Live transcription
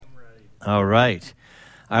All right.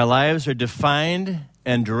 Our lives are defined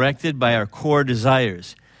and directed by our core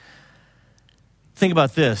desires. Think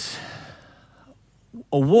about this.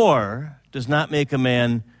 A war does not make a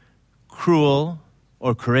man cruel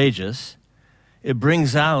or courageous. It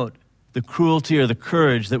brings out the cruelty or the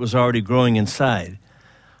courage that was already growing inside.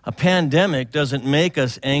 A pandemic doesn't make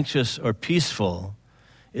us anxious or peaceful.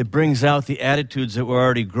 It brings out the attitudes that were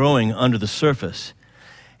already growing under the surface.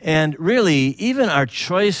 And really, even our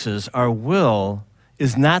choices, our will,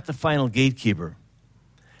 is not the final gatekeeper.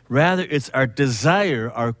 Rather, it's our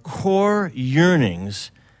desire, our core yearnings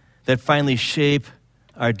that finally shape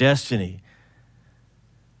our destiny.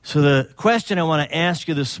 So the question I want to ask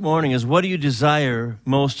you this morning is, what do you desire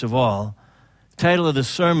most of all? The title of the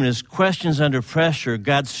sermon is Questions Under Pressure,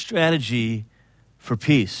 God's Strategy for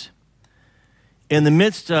Peace. In the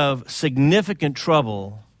midst of significant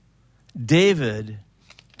trouble, David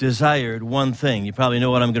desired one thing. You probably know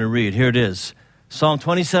what I'm going to read. Here it is. Psalm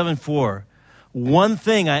 27:4. One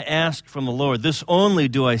thing I ask from the Lord, this only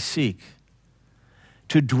do I seek,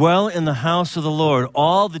 to dwell in the house of the Lord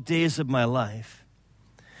all the days of my life,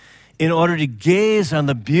 in order to gaze on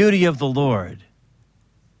the beauty of the Lord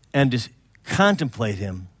and to contemplate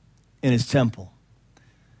him in his temple.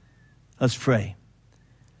 Let's pray.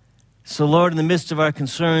 So, Lord, in the midst of our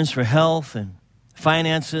concerns for health and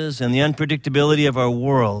finances and the unpredictability of our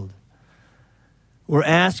world, we're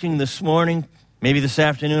asking this morning, maybe this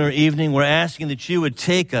afternoon or evening, we're asking that you would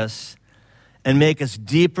take us and make us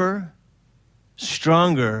deeper,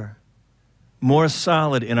 stronger, more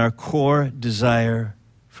solid in our core desire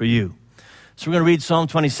for you. So we're going to read Psalm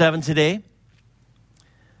 27 today.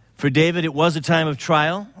 For David, it was a time of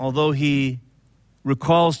trial. Although he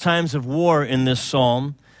recalls times of war in this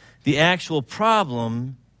psalm, the actual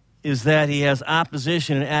problem is that he has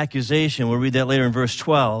opposition and accusation. We'll read that later in verse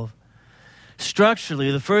 12.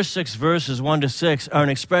 Structurally, the first 6 verses, 1 to 6, are an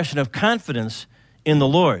expression of confidence in the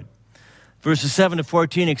Lord. Verses 7 to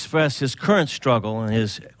 14 express his current struggle and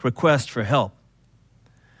his request for help.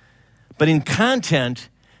 But in content,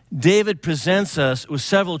 David presents us with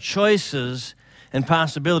several choices and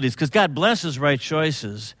possibilities, because God blesses right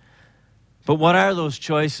choices. But what are those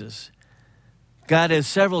choices? God has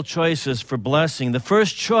several choices for blessing. The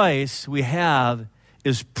first choice we have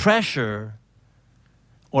is pressure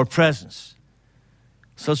or presence.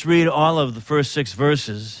 So let's read all of the first 6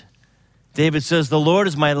 verses. David says, "The Lord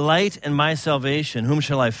is my light and my salvation. Whom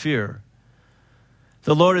shall I fear?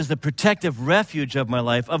 The Lord is the protective refuge of my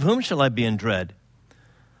life. Of whom shall I be in dread?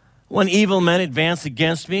 When evil men advance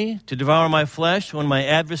against me to devour my flesh, when my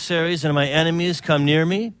adversaries and my enemies come near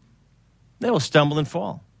me, they will stumble and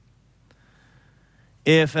fall.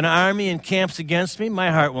 If an army encamps against me, my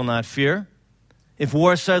heart will not fear. If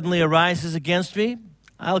war suddenly arises against me,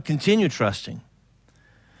 I'll continue trusting.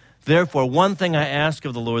 Therefore, one thing I ask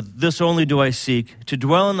of the Lord, this only do I seek, to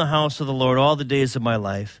dwell in the house of the Lord all the days of my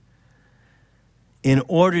life, in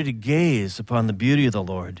order to gaze upon the beauty of the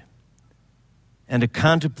Lord and to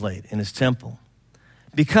contemplate in his temple.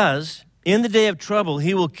 Because in the day of trouble,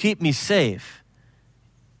 he will keep me safe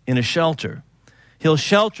in a shelter. He'll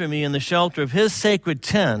shelter me in the shelter of his sacred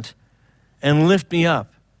tent and lift me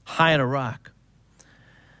up high on a rock.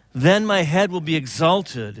 Then my head will be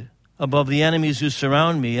exalted above the enemies who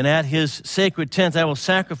surround me, and at his sacred tent I will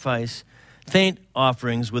sacrifice thank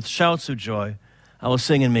offerings with shouts of joy. I will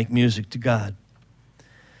sing and make music to God."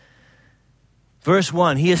 Verse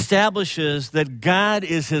 1, he establishes that God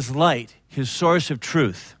is his light, his source of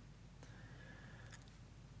truth.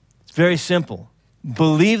 It's very simple.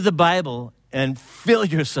 Believe the Bible and fill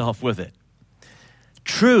yourself with it.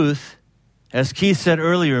 Truth, as Keith said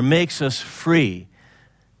earlier, makes us free.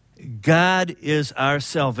 God is our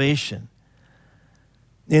salvation.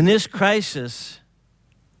 In this crisis,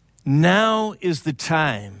 now is the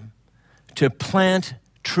time to plant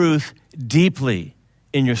truth deeply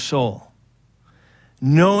in your soul,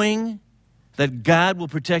 knowing that God will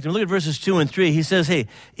protect him. Look at verses 2 and 3. He says, hey,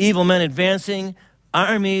 evil men advancing,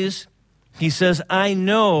 armies. He says, I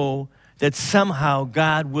know that somehow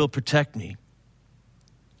God will protect me.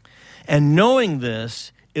 And knowing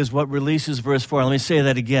this is what releases verse 4. Let me say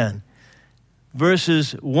that again.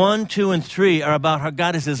 Verses 1, 2, and 3 are about how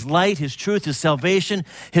God is his light, his truth, his salvation,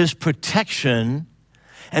 his protection.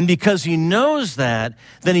 And because he knows that,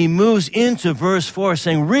 then he moves into verse 4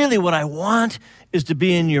 saying, really what I want is to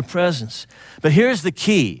be in your presence. But here's the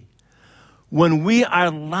key. When we are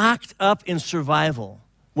locked up in survival,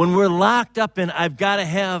 when we're locked up in, I've got to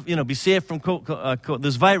have, be safe from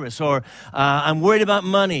this virus, or I'm worried about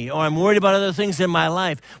money, or I'm worried about other things in my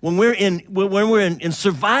life. When we're in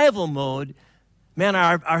survival mode, Man,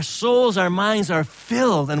 our souls, our minds are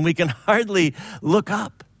filled, and we can hardly look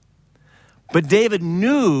up. But David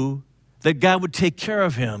knew that God would take care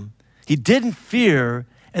of him. He didn't fear,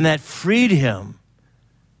 and that freed him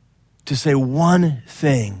to say one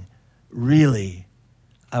thing, really,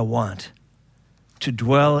 I want to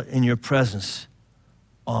dwell in your presence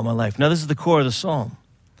all my life. Now, this is the core of the psalm,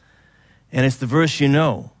 and it's the verse you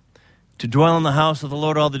know. To dwell in the house of the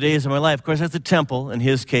Lord all the days of my life. Of course, that's the temple in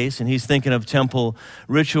his case, and he's thinking of temple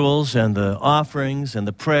rituals and the offerings and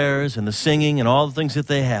the prayers and the singing and all the things that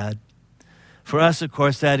they had. For us, of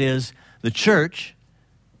course, that is the church,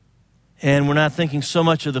 and we're not thinking so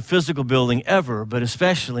much of the physical building ever, but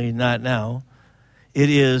especially not now.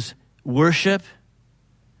 It is worship,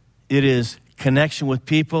 it is connection with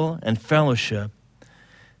people and fellowship.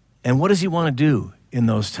 And what does he want to do in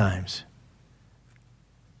those times?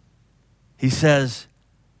 He says,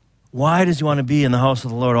 why does he want to be in the house of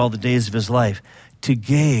the Lord all the days of his life? To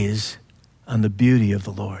gaze on the beauty of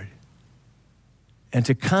the Lord and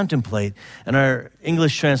to contemplate. And our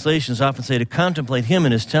English translations often say to contemplate him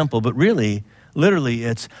in his temple, but really, literally,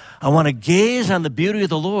 it's I want to gaze on the beauty of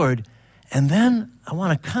the Lord, and then I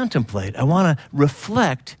want to contemplate. I want to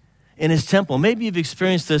reflect in his temple. Maybe you've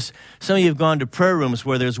experienced this. Some of you have gone to prayer rooms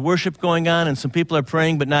where there's worship going on and some people are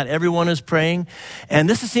praying, but not everyone is praying. And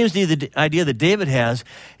this seems to be the idea that David has.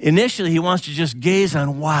 Initially, he wants to just gaze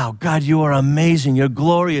on, wow, God, you are amazing. You're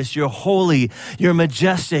glorious. You're holy. You're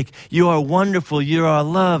majestic. You are wonderful. You are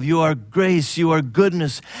love. You are grace. You are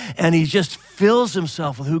goodness. And he just fills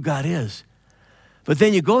himself with who God is. But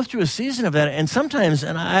then you go through a season of that, and sometimes,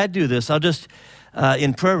 and I do this, I'll just,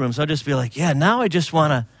 in prayer rooms, I'll just be like, yeah, now I just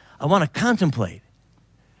want to contemplate.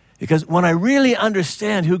 Because when I really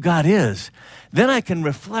understand who God is, then I can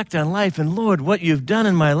reflect on life. And Lord, what you've done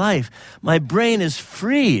in my life, my brain is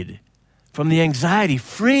freed from the anxiety,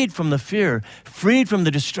 freed from the fear, freed from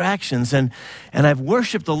the distractions. And I've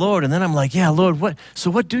worshiped the Lord. And then I'm like, yeah, Lord,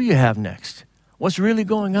 what do you have next? What's really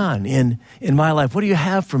going on in my life? What do you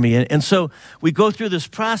have for me? And so we go through this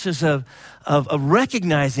process of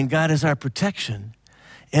recognizing God as our protection.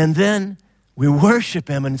 And then we worship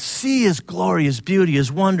him and see his glory, his beauty,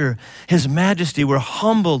 his wonder, his majesty. We're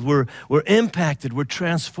humbled, we're impacted, we're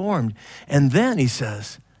transformed. And then he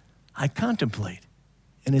says, I contemplate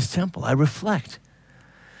in his temple. I reflect.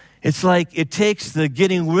 It's like it takes the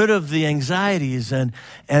getting rid of the anxieties and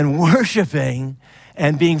worshiping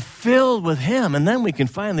and being filled with him. And then we can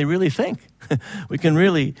finally really think. We can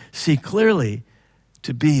really see clearly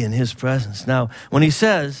to be in his presence. Now, when he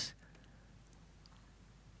says,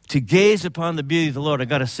 to gaze upon the beauty of the Lord, I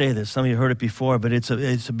got to say this. Some of you heard it before, but it's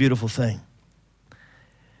a beautiful thing.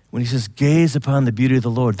 When he says, gaze upon the beauty of the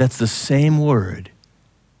Lord, that's the same word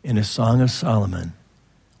in a Song of Solomon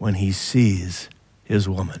when he sees his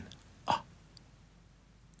woman. Oh,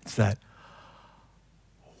 it's that,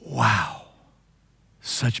 wow,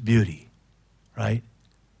 such beauty, right?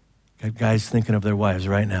 Got guys thinking of their wives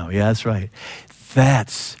right now. Yeah, that's right.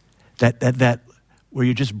 That's that where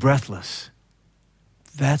you're just breathless.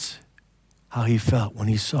 That's how he felt when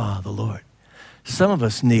he saw the Lord. Some of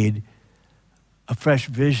us need a fresh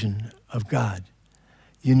vision of God.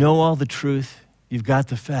 You know all the truth. You've got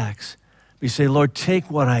the facts. But you say, Lord,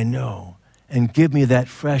 take what I know and give me that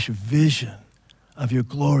fresh vision of your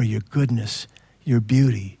glory, your goodness, your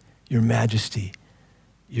beauty, your majesty,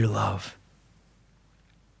 your love.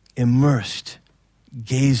 Immersed,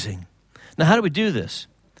 gazing. Now, how do we do this?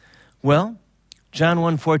 Well, John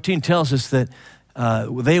 1:14 tells us that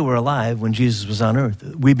they were alive when Jesus was on earth.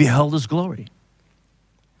 We beheld his glory.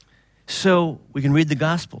 So we can read the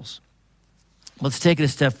Gospels. Let's take it a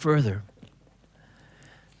step further.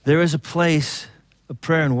 There is a place of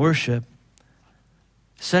prayer and worship.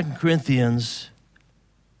 2 Corinthians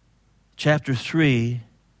chapter 3,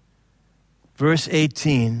 verse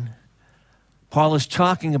 18, Paul is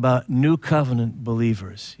talking about new covenant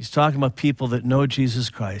believers. He's talking about people that know Jesus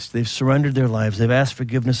Christ. They've surrendered their lives. They've asked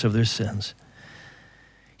forgiveness of their sins.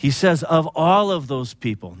 He says, of all of those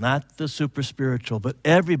people, not the super spiritual, but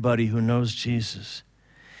everybody who knows Jesus,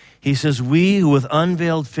 he says, we who with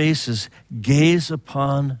unveiled faces gaze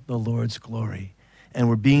upon the Lord's glory, and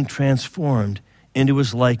we're being transformed into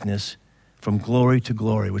his likeness from glory to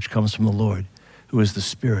glory, which comes from the Lord, who is the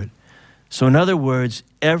Spirit. So in other words,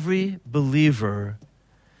 every believer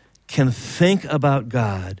can think about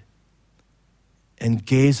God and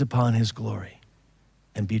gaze upon his glory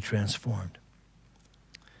and be transformed.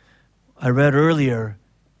 I read earlier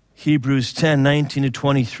Hebrews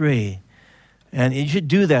 10:19-23, and you should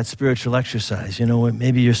do that spiritual exercise. You know,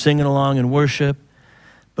 maybe you're singing along in worship,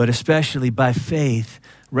 but especially by faith,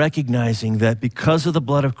 recognizing that because of the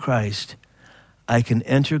blood of Christ, I can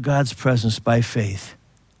enter God's presence by faith.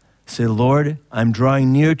 Say, Lord, I'm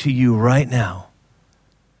drawing near to you right now.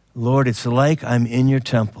 Lord, it's like I'm in your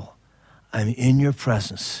temple. I'm in your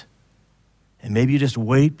presence. And maybe you just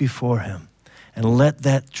wait before him and let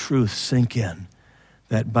that truth sink in,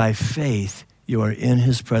 that by faith you are in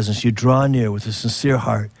his presence. You draw near with a sincere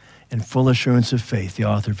heart and full assurance of faith, the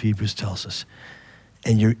author of Hebrews tells us.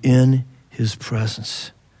 And you're in his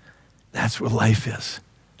presence. That's where life is.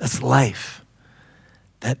 That's life.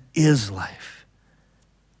 That is life.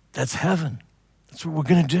 That's heaven. That's what we're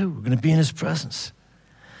going to do. We're going to be in his presence.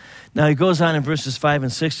 Now, he goes on in verses 5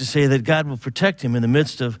 and 6 to say that God will protect him in the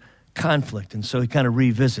midst of conflict. And so he kind of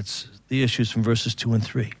revisits the issues from verses 2 and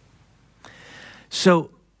 3.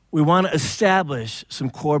 So we want to establish some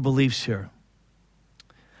core beliefs here.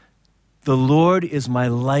 The Lord is my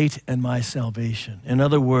light and my salvation. In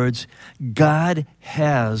other words, God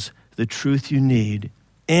has the truth you need,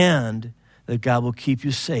 and that God will keep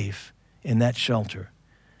you safe in that shelter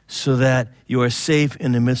so that you are safe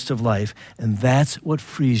in the midst of life. And that's what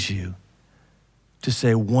frees you to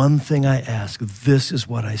say, one thing I ask, this is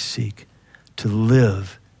what I seek, to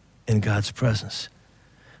live in God's presence.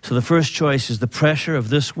 So the first choice is the pressure of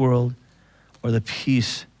this world or the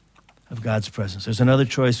peace of God's presence. There's another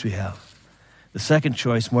choice we have. The second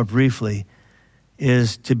choice, more briefly,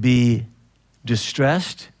 is to be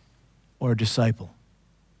distressed or a disciple.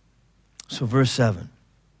 So verse 7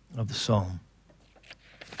 of the psalm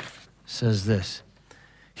says this,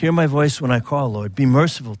 hear my voice when I call, Lord. Be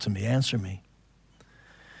merciful to me. Answer me.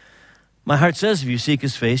 My heart says, if you seek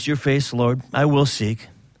his face, your face, Lord, I will seek.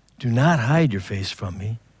 Do not hide your face from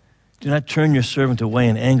me. Do not turn your servant away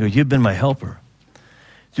in anger. You've been my helper.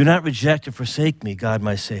 Do not reject or forsake me, God,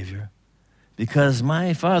 my Savior, because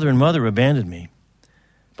my father and mother abandoned me,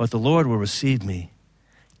 but the Lord will receive me.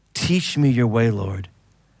 Teach me your way, Lord.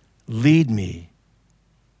 Lead me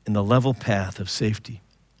in the level path of safety.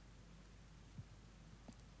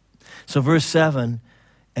 So verse 7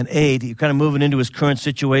 and 8, you're kind of moving into his current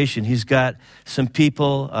situation. He's got some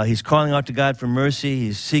people, he's calling out to God for mercy,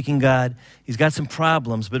 he's seeking God, he's got some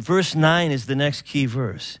problems. But verse 9 is the next key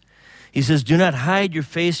verse. He says, do not hide your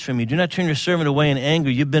face from me. Do not turn your servant away in anger.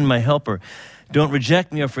 You've been my helper. Don't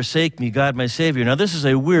reject me or forsake me, God, my Savior. Now, this is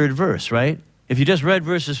a weird verse, right? If you just read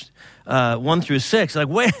verses 1 through 6, like,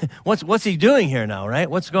 wait, what's he doing here now, right?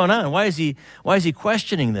 What's going on? Why is he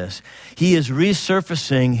questioning this? He is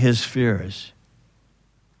resurfacing his fears.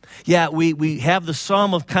 Yeah, we have the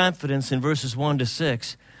psalm of confidence in verses 1 to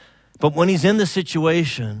 6, but when he's in the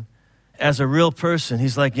situation as a real person,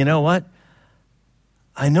 he's like, you know what?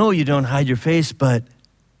 I know you don't hide your face, but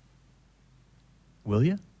will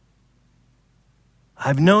you?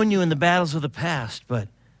 I've known you in the battles of the past, but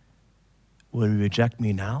will you reject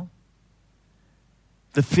me now?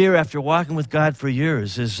 The fear after walking with God for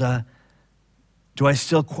years is, do I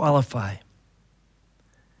still qualify?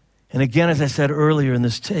 And again, as I said earlier in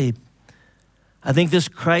this tape, I think this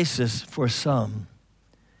crisis for some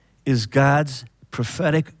is God's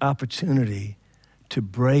prophetic opportunity to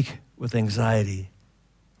break with anxiety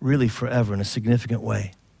really forever in a significant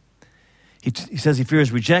way. He says he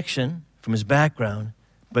fears rejection from his background,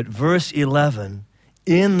 but verse 11,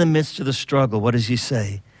 in the midst of the struggle, what does he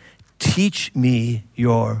say? Teach me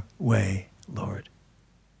your way, Lord.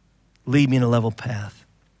 Lead me in a level path.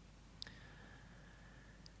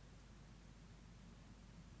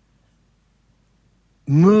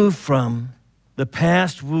 Move from the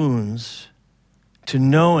past wounds to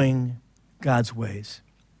knowing God's ways.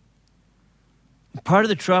 Part of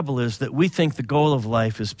the trouble is that we think the goal of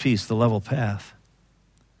life is peace, the level path.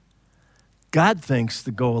 God thinks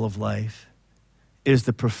the goal of life is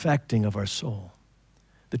the perfecting of our soul,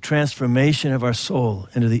 the transformation of our soul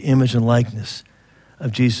into the image and likeness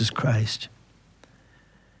of Jesus Christ.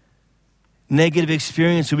 Negative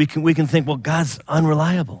experience, we can think, well, God's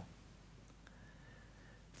unreliable.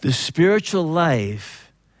 The spiritual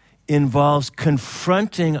life involves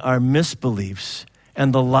confronting our misbeliefs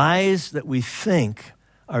and the lies that we think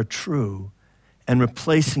are true and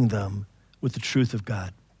replacing them with the truth of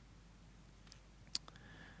God.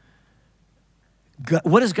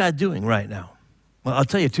 What is God doing right now? Well, I'll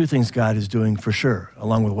tell you two things God is doing for sure,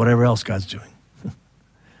 along with whatever else God's doing.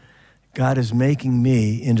 God is making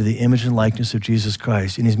me into the image and likeness of Jesus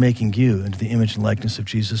Christ, and he's making you into the image and likeness of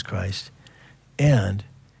Jesus Christ. And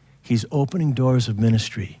he's opening doors of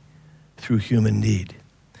ministry through human need.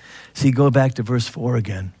 See, go back to verse 4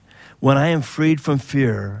 again. When I am freed from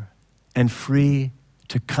fear and free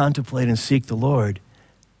to contemplate and seek the Lord,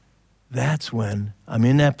 that's when I'm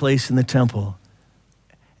in that place in the temple,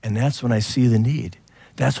 and that's when I see the need.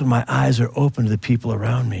 That's when my eyes are open to the people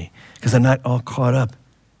around me, because I'm not all caught up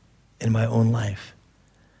in my own life.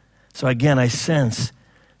 So again, I sense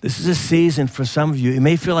this is a season for some of you. It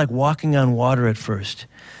may feel like walking on water at first.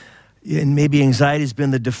 And maybe anxiety has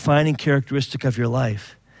been the defining characteristic of your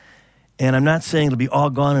life. And I'm not saying it'll be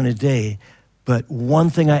all gone in a day, but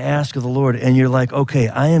one thing I ask of the Lord, and you're like, okay,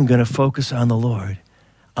 I am going to focus on the Lord.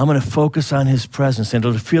 I'm going to focus on his presence. And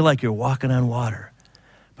it'll feel like you're walking on water.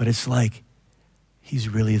 But it's like he's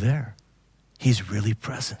really there. He's really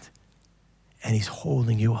present. And he's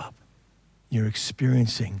holding you up. You're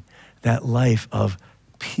experiencing that life of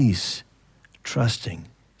peace, trusting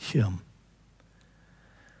him.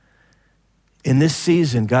 In this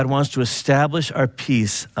season, God wants to establish our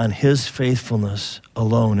peace on his faithfulness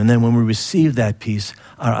alone. And then when we receive that peace,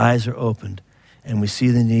 our eyes are opened and we see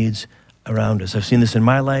the needs around us. I've seen this in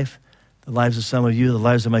my life, the lives of some of you, the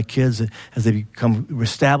lives of my kids. As they become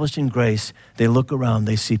established in grace, they look around,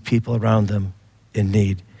 they see people around them in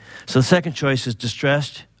need. So the second choice is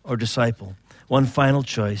distressed or disciple. One final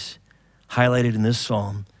choice highlighted in this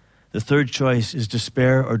psalm. The third choice is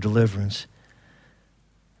despair or deliverance.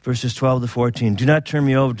 Verses 12 to 14, do not turn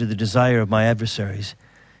me over to the desire of my adversaries,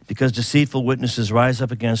 because deceitful witnesses rise up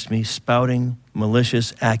against me, spouting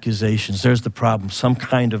malicious accusations. There's the problem, some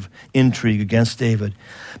kind of intrigue against David.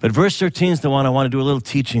 But verse 13 is the one I want to do a little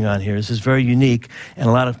teaching on here. This is very unique, and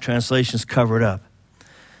a lot of translations cover it up.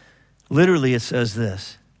 Literally, it says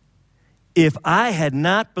this: if I had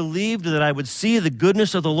not believed that I would see the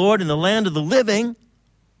goodness of the Lord in the land of the living,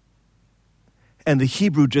 and the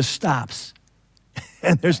Hebrew just stops.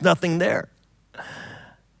 And there's nothing there.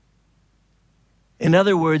 In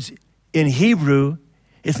other words, in Hebrew,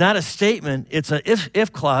 it's not a statement, it's a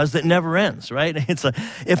if clause that never ends, right? It's a,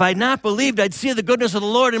 if I'd not believed I'd see the goodness of the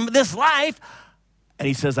Lord in this life, and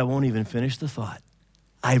he says, I won't even finish the thought.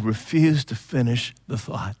 I refuse to finish the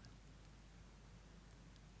thought.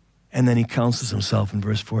 And then he counsels himself in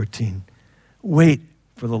verse 14. Wait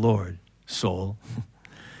for the Lord, soul.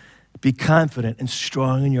 Be confident and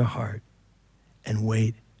strong in your heart, and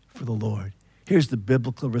wait for the Lord. Here's the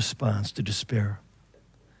biblical response to despair.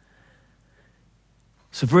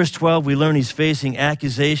 So verse 12, we learn he's facing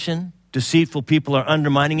accusation. Deceitful people are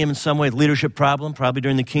undermining him in some way, leadership problem, probably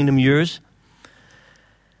during the kingdom years.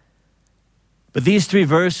 But these three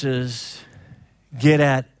verses get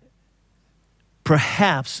at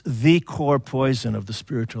perhaps the core poison of the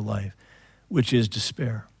spiritual life, which is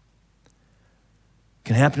despair.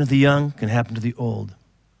 Can happen to the young, can happen to the old.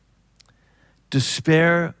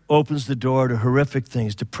 Despair opens the door to horrific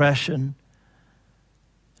things, depression,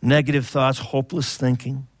 negative thoughts, hopeless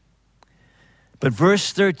thinking. But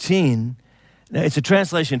verse 13, now it's a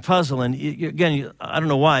translation puzzle, and again, I don't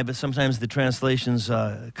know why, but sometimes the translations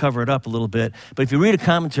cover it up a little bit. But if you read a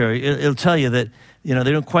commentary, it'll tell you that they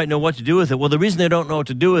don't quite know what to do with it. Well, the reason they don't know what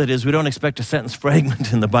to do with it is we don't expect a sentence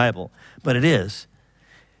fragment in the Bible, but it is.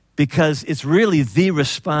 Because it's really the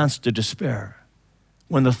response to despair.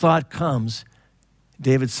 When the thought comes,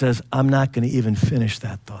 David says, I'm not going to even finish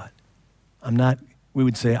that thought. We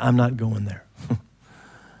would say, I'm not going there.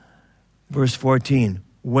 Verse 14,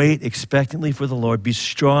 wait expectantly for the Lord. Be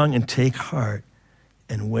strong and take heart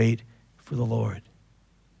and wait for the Lord.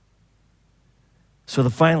 So the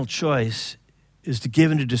final choice is to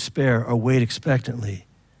give into despair or wait expectantly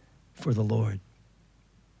for the Lord.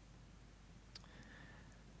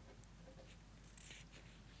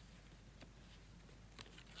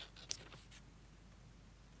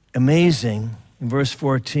 Amazing, in verse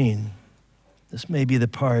 14, this may be the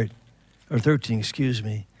part, or 13, excuse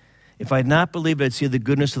me. If I had not believed I'd see the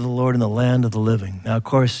goodness of the Lord in the land of the living. Now, of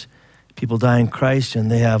course, people die in Christ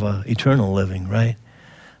and they have an eternal living, right?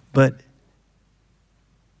 But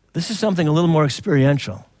this is something a little more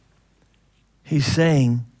experiential. He's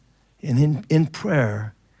saying, in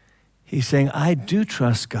prayer, he's saying, I do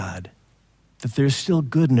trust God that there's still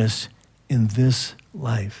goodness in this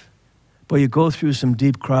life. Well, you go through some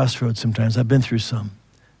deep crossroads sometimes. I've been through some.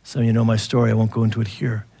 Some of you know my story. I won't go into it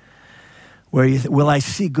here. Where will I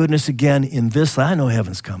see goodness again in this life? I know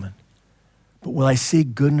heaven's coming. But will I see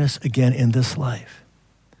goodness again in this life?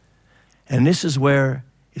 And this is where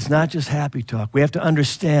it's not just happy talk. We have to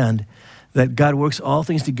understand that God works all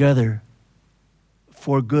things together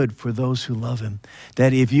for good for those who love him.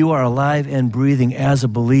 That if you are alive and breathing as a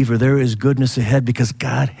believer, there is goodness ahead because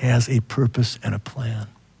God has a purpose and a plan.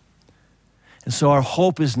 And so our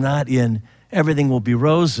hope is not in everything will be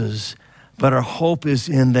roses, but our hope is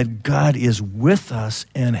in that God is with us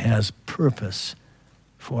and has purpose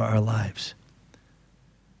for our lives.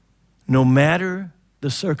 No matter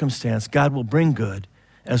the circumstance, God will bring good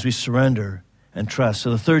as we surrender and trust.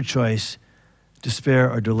 So the third choice,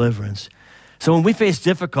 despair, or deliverance. So when we face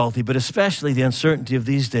difficulty, but especially the uncertainty of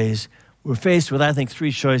these days, we're faced with, I think,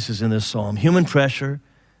 three choices in this psalm: human pressure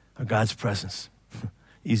or God's presence.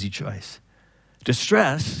 Easy choice.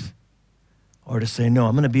 Distress, or to say, no,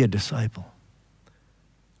 I'm going to be a disciple.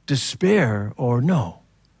 Despair, or no,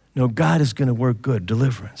 God is going to work good,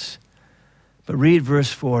 deliverance. But read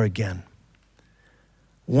verse 4 again.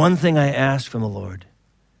 One thing I ask from the Lord,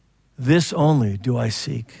 this only do I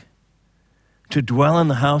seek, to dwell in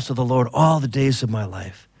the house of the Lord all the days of my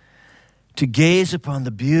life, to gaze upon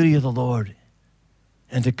the beauty of the Lord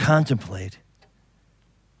and to contemplate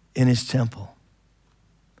in his temple.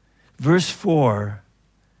 Verse 4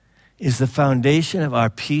 is the foundation of our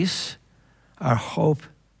peace, our hope,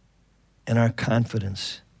 and our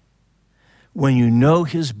confidence. When you know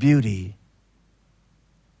his beauty,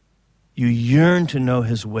 you yearn to know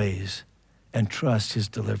his ways and trust his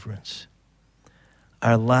deliverance.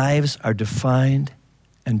 Our lives are defined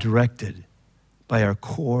and directed by our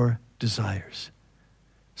core desires.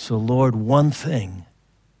 So, Lord, one thing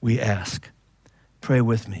we ask. Pray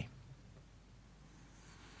with me.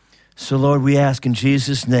 So, Lord, we ask in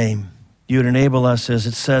Jesus' name, you would enable us, as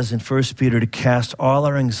it says in 1 Peter, to cast all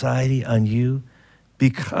our anxiety on you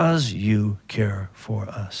because you care for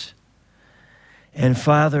us. And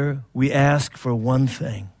Father, we ask for one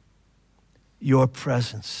thing, your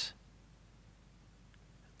presence,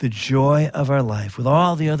 the joy of our life, with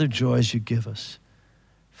all the other joys you give us,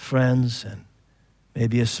 friends and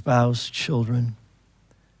maybe a spouse, children,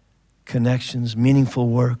 connections, meaningful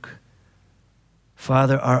work.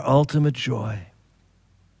 Father, our ultimate joy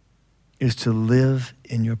is to live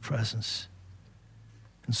in your presence.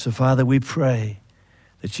 And so, Father, we pray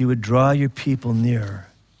that you would draw your people nearer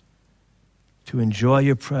to enjoy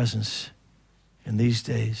your presence in these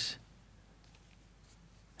days.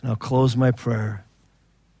 And I'll close my prayer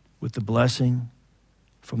with the blessing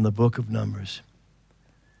from the book of Numbers.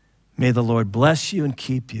 May the Lord bless you and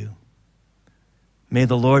keep you. May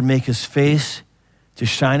the Lord make his face to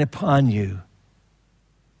shine upon you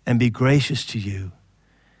and be gracious to you.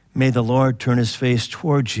 May the Lord turn his face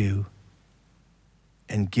towards you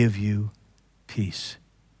and give you peace.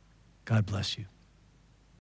 God bless you.